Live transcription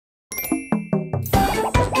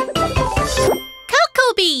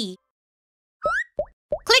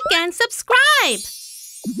like and subscribe.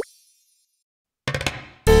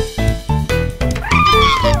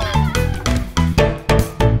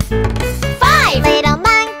 5 little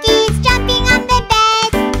monkeys jumping on the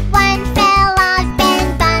bed. One fell off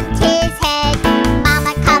and bumped his head.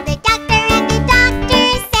 Mama called the doctor and the doctor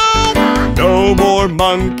said, "No more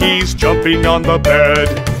monkeys jumping on the bed."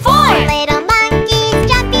 4 little monkeys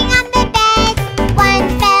jumping on the bed. One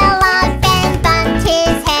fell off and bumped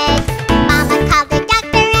his head. Mama called the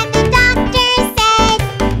doctor and the doctor said,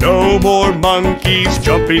 "No more monkeys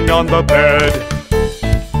jumping on the bed."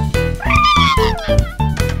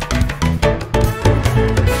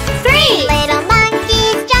 3 little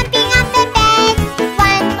monkeys jumping on the bed.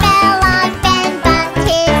 One fell off and bumped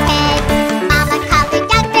his head. Mama called the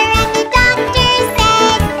doctor and the doctor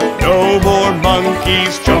said, "No more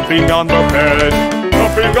monkeys jumping on the bed."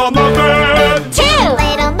 Jumping on the bed. 2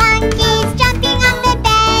 little monkeys jumping on the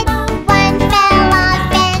bed. One fell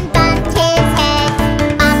off and bumped his head.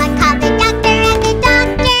 Mama called the doctor and the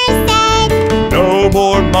doctor said, No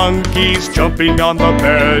more monkeys jumping on the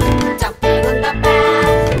bed. Jumping on the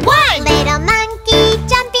bed. 1 little monkey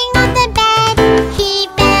jumping on the bed. He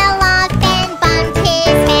fell off and bumped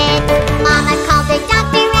his head. Mama called the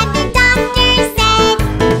doctor and the doctor said,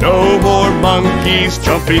 No more monkeys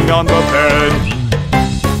jumping on the bed.